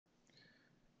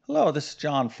Hello, this is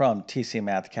John from TC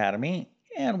Math Academy,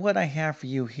 and what I have for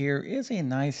you here is a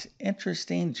nice,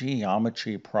 interesting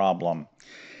geometry problem.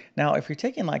 Now, if you're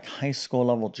taking like high school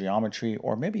level geometry,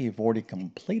 or maybe you've already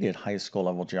completed high school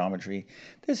level geometry,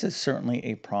 this is certainly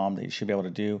a problem that you should be able to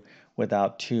do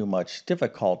without too much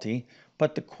difficulty.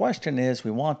 But the question is,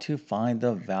 we want to find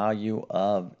the value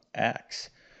of x.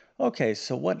 Okay,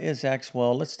 so what is x?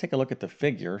 Well, let's take a look at the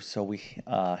figure. So we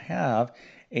have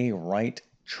a right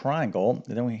triangle.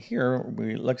 And then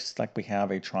we looks like we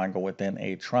have a triangle within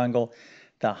a triangle.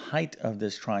 The height of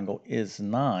this triangle is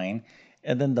 9.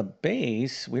 And then the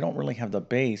base, we don't really have the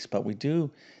base, but we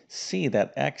do see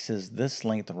that x is this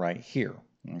length right here.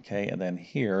 Okay, and then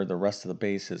here, the rest of the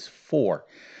base is 4.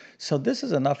 So this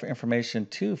is enough information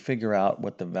to figure out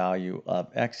what the value of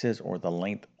x is, or the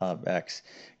length of x,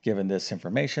 given this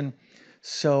information.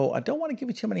 So I don't want to give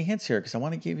you too many hints here because I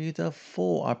want to give you the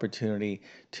full opportunity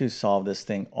to solve this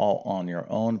thing all on your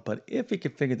own. But if you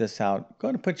can figure this out, go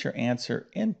ahead and put your answer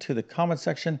into the comment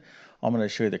section. I'm going to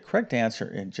show you the correct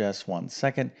answer in just 1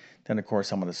 second. Then, of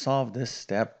course, I'm going to solve this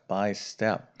step by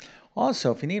step.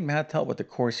 Also, if you need math help with the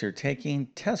course you're taking,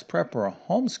 test prep, or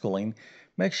homeschooling,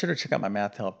 make sure to check out my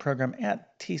math help program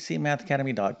at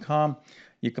tcmathacademy.com.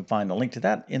 You can find the link to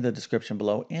that in the description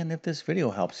below. And if this video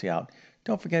helps you out,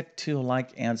 don't forget to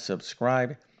like and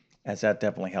subscribe, as that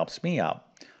definitely helps me out.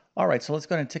 All right, so let's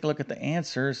go ahead and take a look at the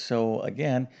answers. So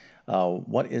again,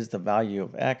 what is the value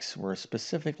of x? We're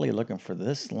specifically looking for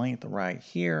this length right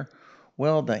here.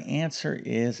 Well, the answer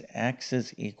is x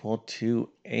is equal to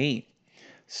 8.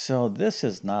 So this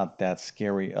is not that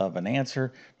scary of an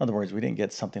answer. In other words, we didn't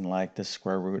get something like the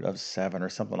square root of 7 or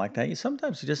something like that.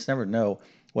 Sometimes you just never know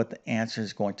what the answer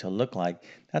is going to look like.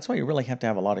 That's why you really have to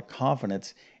have a lot of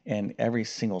confidence in every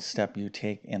single step you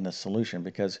take in the solution,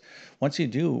 because once you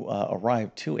do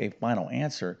arrive to a final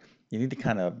answer, you need to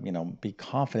kind of, be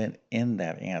confident in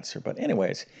that answer. But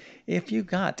anyways, if you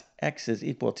got x is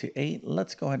equal to 8,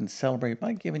 let's go ahead and celebrate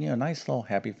by giving you a nice little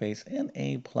happy face, an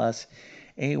A plus,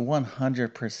 a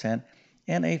 100%,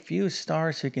 and a few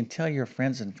stars so you can tell your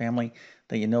friends and family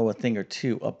that you know a thing or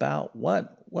two about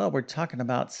what? Well, we're talking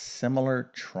about similar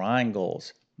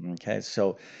triangles. Okay,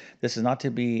 so this is not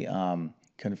to be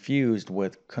confused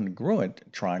with congruent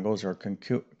triangles or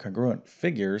congruent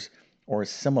figures or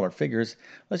similar figures.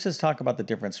 Let's just talk about the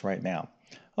difference right now.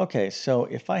 Okay, so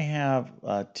if I have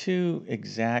two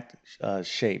exact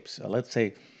shapes, let's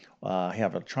say I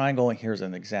have a triangle and here's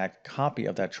an exact copy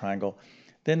of that triangle,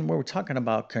 then we're talking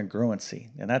about congruency,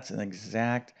 and that's an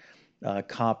exact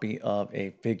copy of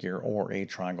a figure or a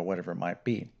triangle, whatever it might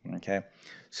be. Okay,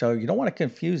 so you don't want to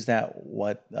confuse that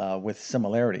with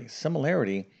similarity.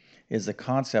 Similarity is the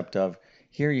concept of,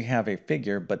 here you have a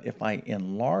figure, but if I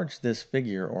enlarge this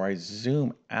figure or I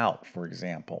zoom out, for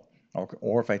example,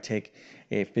 or if I take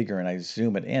a figure and I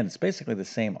zoom it in, it's basically the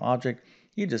same object.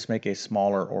 You just make a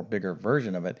smaller or bigger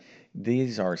version of it.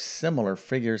 These are similar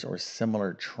figures or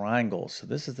similar triangles. So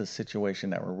this is the situation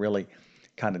that we're really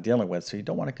kind of dealing with. So you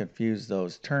don't want to confuse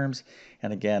those terms.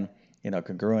 And again,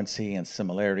 congruency and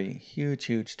similarity, huge,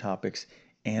 huge topics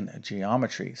in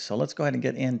geometry. So let's go ahead and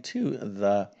get into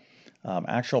the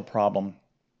actual problem.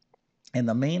 And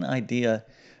the main idea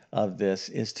of this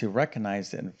is to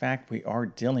recognize that, in fact, we are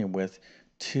dealing with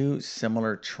two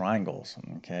similar triangles.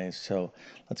 Okay, so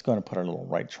let's go ahead and put our little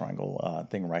right triangle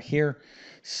thing right here.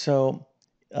 So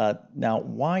now,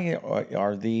 why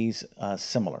are these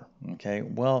similar? Okay,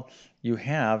 well, you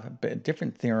have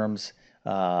different theorems,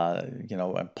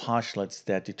 and postulates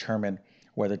that determine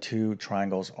whether two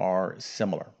triangles are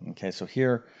similar. Okay, so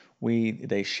here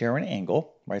they share an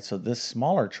angle, right? So this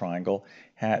smaller triangle,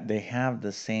 they have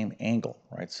the same angle,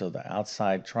 right? So the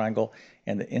outside triangle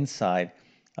and the inside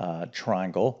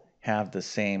triangle have the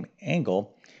same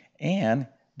angle, and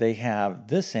they have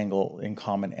this angle in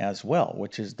common as well,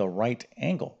 which is the right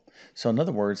angle. So in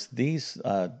other words, these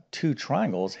two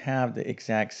triangles have the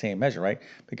exact same measure, right?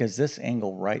 Because this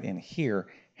angle right in here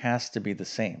has to be the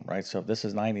same, right? So if this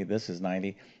is 90, this is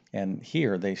 90, and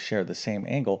here they share the same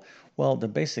angle, well,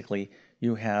 then basically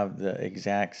you have the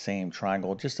exact same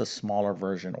triangle, just a smaller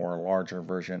version or a larger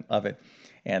version of it.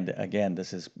 And again,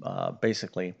 this is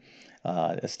basically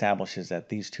establishes that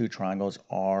these two triangles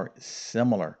are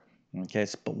similar. Okay,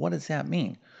 but what does that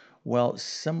mean? Well,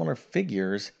 similar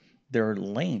figures, their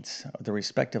lengths, the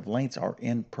respective lengths, are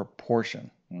in proportion.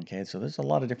 Okay, so there's a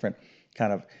lot of different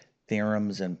kind of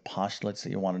theorems and postulates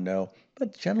that you want to know.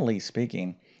 But generally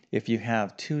speaking, if you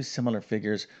have two similar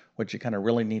figures, what you kind of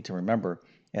really need to remember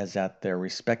is that their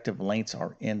respective lengths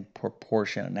are in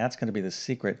proportion. And that's going to be the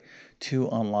secret to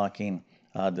unlocking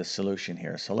the solution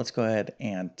here. So let's go ahead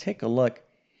and take a look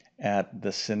at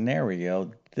the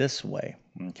scenario this way,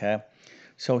 okay?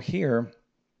 So here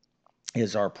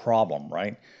is our problem,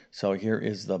 right? So here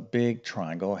is the big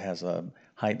triangle, has a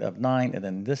height of 9, and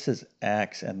then this is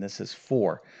x, and this is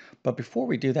 4. But before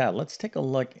we do that, let's take a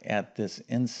look at this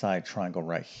inside triangle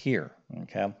right here,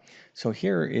 okay? So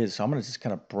here is, so I'm going to just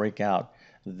kind of break out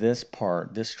this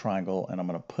part, this triangle, and I'm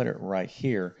going to put it right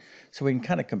here so we can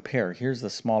kind of compare. Here's the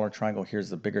smaller triangle, here's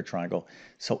the bigger triangle.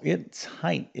 So its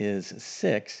height is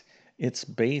 6, its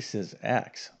base is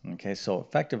x, okay? So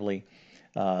effectively,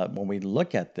 when we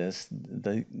look at this,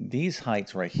 these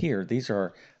heights right here, these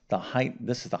are the height,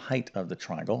 this is the height of the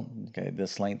triangle, okay,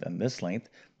 this length and this length,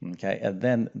 okay, and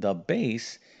then the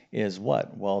base is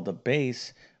what? Well, the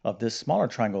base of this smaller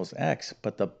triangle is x,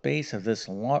 but the base of this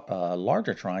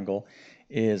larger triangle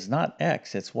is not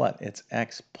x, it's what? It's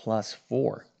x plus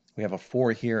 4. We have a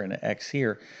 4 here and an x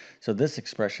here, so this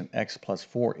expression x plus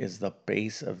 4 is the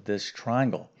base of this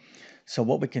triangle. So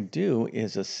what we can do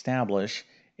is establish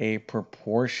a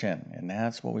proportion, and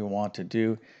that's what we want to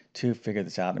do to figure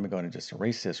this out. Let me go ahead and just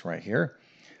erase this right here.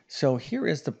 So here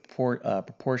is the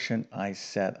proportion I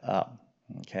set up.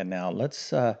 Okay, now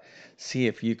let's see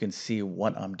if you can see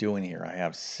what I'm doing here. I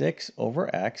have 6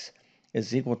 over x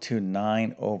is equal to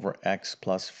 9 over x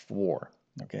plus 4.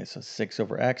 Okay, so 6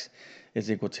 over x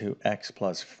is equal to x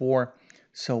plus 4.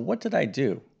 So what did I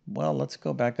do? Well, let's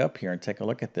go back up here and take a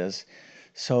look at this.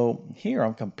 So here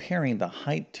I'm comparing the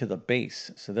height to the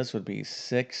base. So this would be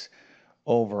 6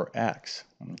 over x.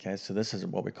 Okay, so this is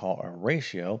what we call a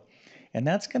ratio. And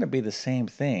that's going to be the same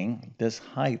thing, this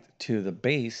height to the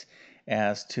base,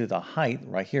 as to the height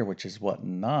right here, which is what,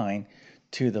 9,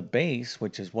 to the base,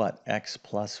 which is what, x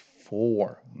plus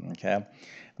 4. Okay,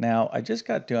 now I just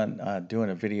got done doing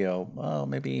a video,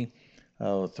 maybe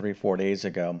 3-4 days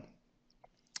ago,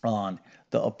 on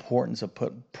the importance of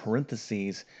putting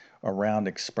parentheses around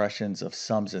expressions of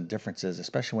sums and differences,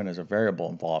 especially when there's a variable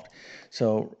involved.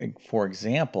 So, for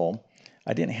example,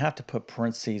 I didn't have to put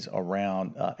parentheses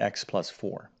around x plus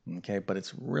 4, okay? But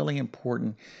it's really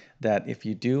important that if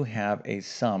you do have a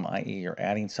sum, i.e. you're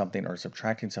adding something or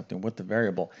subtracting something with the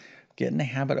variable, get in the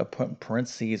habit of putting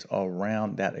parentheses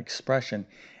around that expression,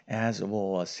 as it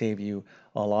will save you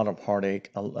a lot of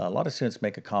heartache. A lot of students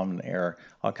make a common error.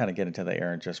 I'll kind of get into the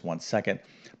error in just one second.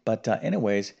 But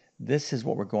anyways, this is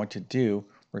what we're going to do.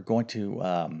 We're going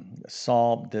to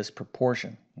solve this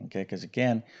proportion, okay? Because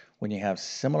again, when you have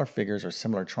similar figures or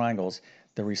similar triangles,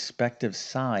 the respective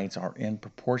sides are in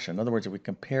proportion. In other words, if we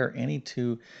compare any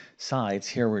two sides,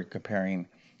 here we're comparing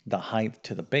the height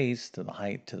to the base to the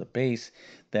height to the base,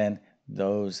 then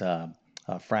those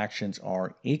fractions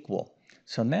are equal.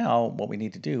 So now what we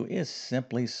need to do is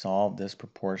simply solve this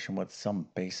proportion with some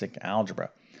basic algebra.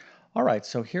 All right,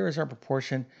 so here is our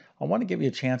proportion. I want to give you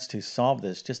a chance to solve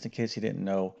this just in case you didn't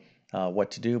know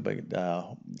what to do, but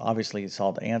obviously you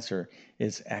saw the answer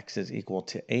is x is equal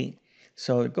to 8.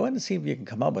 So go ahead and see if you can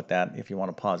come up with that. If you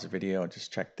want to pause the video and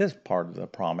just check this part of the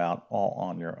problem out all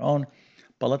on your own.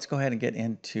 But let's go ahead and get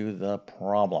into the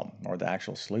problem, or the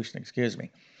actual solution, excuse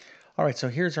me. All right, so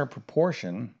here's our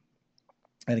proportion.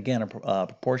 And again, a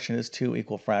proportion is two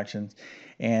equal fractions.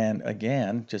 And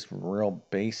again, just real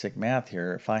basic math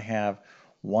here. If I have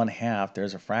 1/2,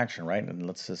 there's a fraction, right? And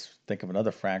let's just think of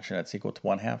another fraction that's equal to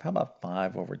 1/2. How about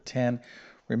 5 over 10?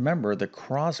 Remember, the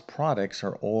cross products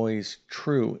are always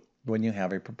true when you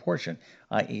have a proportion,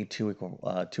 i.e. two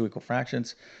equal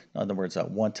fractions. In other words,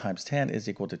 1 times 10 is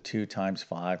equal to 2 times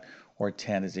 5, or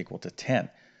 10 is equal to 10.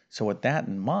 So with that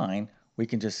in mind, we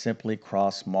can just simply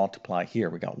cross multiply here.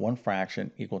 We got one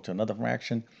fraction equal to another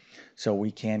fraction, so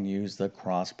we can use the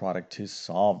cross product to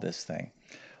solve this thing.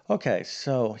 Okay,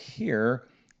 so here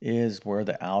is where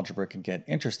the algebra can get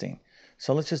interesting.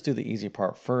 So let's just do the easy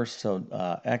part first.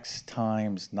 So x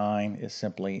times 9 is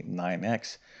simply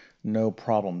 9x. No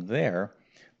problem there.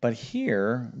 But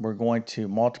here, we're going to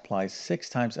multiply 6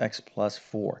 times x plus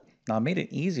 4. Now, I made it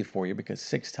easy for you because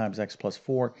 6 times x plus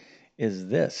 4 is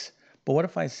this. But what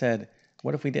if I said,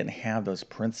 what if we didn't have those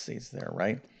parentheses there,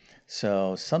 right?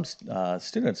 So some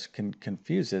students can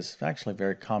confuse this. It's actually a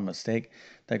very common mistake.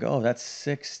 They go, oh, that's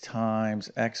 6 times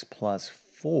x plus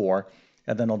 4,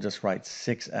 and then they'll just write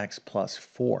 6x plus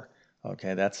 4.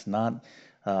 Okay, that's not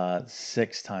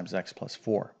 6 times x plus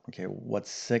 4. Okay, what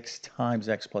 6 times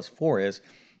x plus 4 is,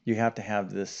 you have to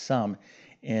have this sum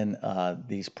in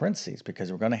these parentheses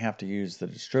because we're going to have to use the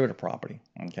distributive property.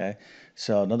 Okay,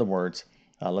 so in other words,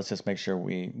 let's just make sure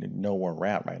we know where we're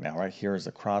at right now. Right here is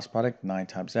the cross product. 9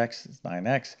 times x is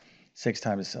 9x. 6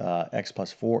 times x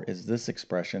plus 4 is this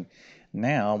expression.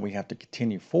 Now we have to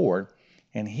continue forward,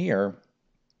 and here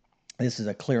this is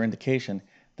a clear indication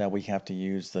that we have to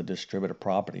use the distributive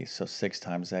property. So 6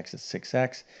 times x is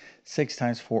 6x. 6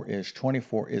 times 4 is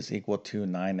 24 is equal to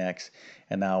 9x.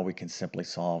 And now we can simply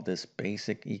solve this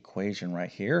basic equation right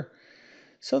here.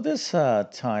 So this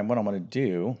time, what I'm going to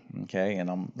do, okay, and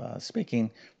I'm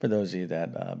speaking for those of you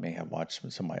that may have watched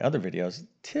some of my other videos,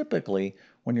 typically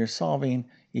when you're solving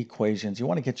equations, you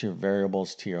want to get your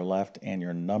variables to your left and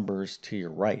your numbers to your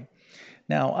right.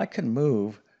 Now, I can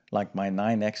move like my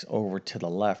 9x over to the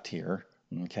left here,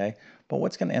 okay? But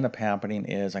what's going to end up happening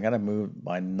is I got to move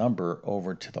my number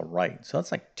over to the right. So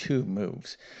that's like 2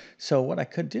 moves. So what I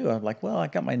could do, I'm like, well, I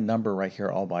got my number right here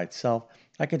all by itself.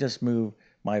 I could just move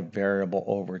my variable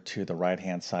over to the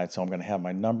right-hand side. So I'm going to have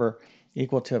my number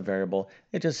equal to a variable.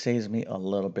 It just saves me a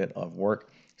little bit of work.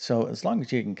 So as long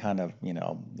as you can kind of,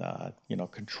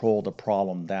 control the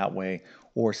problem that way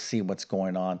or see what's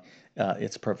going on,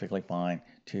 it's perfectly fine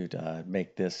to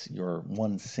make this your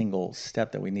one single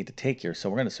step that we need to take here. So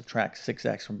we're going to subtract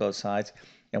 6x from both sides,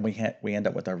 and we end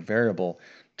up with our variable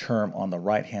term on the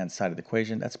right-hand side of the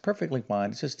equation. That's perfectly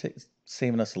fine. It's just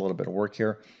saving us a little bit of work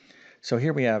here. So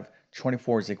here we have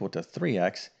 24 is equal to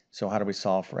 3x. So how do we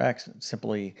solve for x?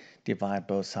 Simply divide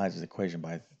both sides of the equation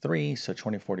by 3. So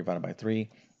 24 divided by 3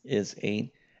 is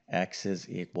 8. X is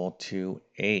equal to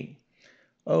 8.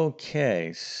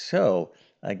 Okay, so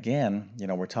again,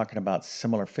 we're talking about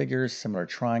similar figures, similar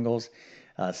triangles,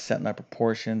 setting up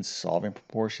proportions, solving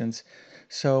proportions.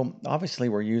 So obviously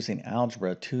we're using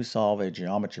algebra to solve a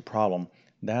geometry problem.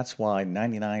 That's why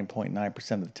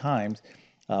 99.9% of the times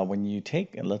when you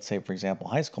take, let's say, for example,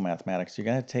 high school mathematics, you're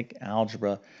going to take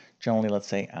algebra, generally, let's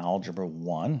say algebra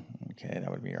 1. Okay,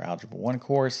 that would be your algebra 1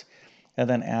 course. And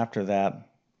then after that,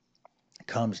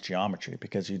 comes geometry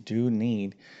because you do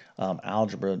need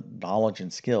algebra knowledge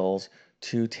and skills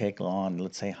to take on,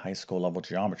 let's say, high school level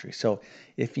geometry. So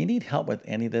if you need help with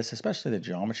any of this, especially the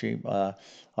geometry part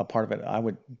of it, I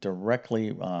would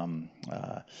directly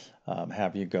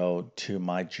have you go to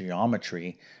my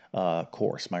geometry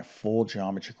course, my full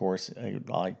geometry course.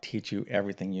 I teach you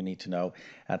everything you need to know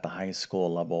at the high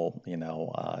school level,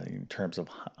 in terms of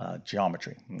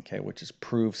geometry, okay, which is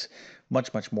proofs,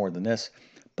 much, much more than this.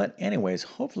 But anyways,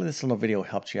 hopefully this little video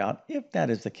helped you out. If that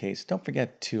is the case, don't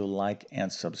forget to like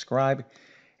and subscribe.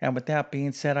 And with that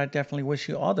being said, I definitely wish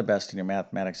you all the best in your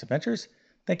mathematics adventures.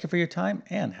 Thank you for your time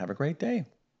and have a great day.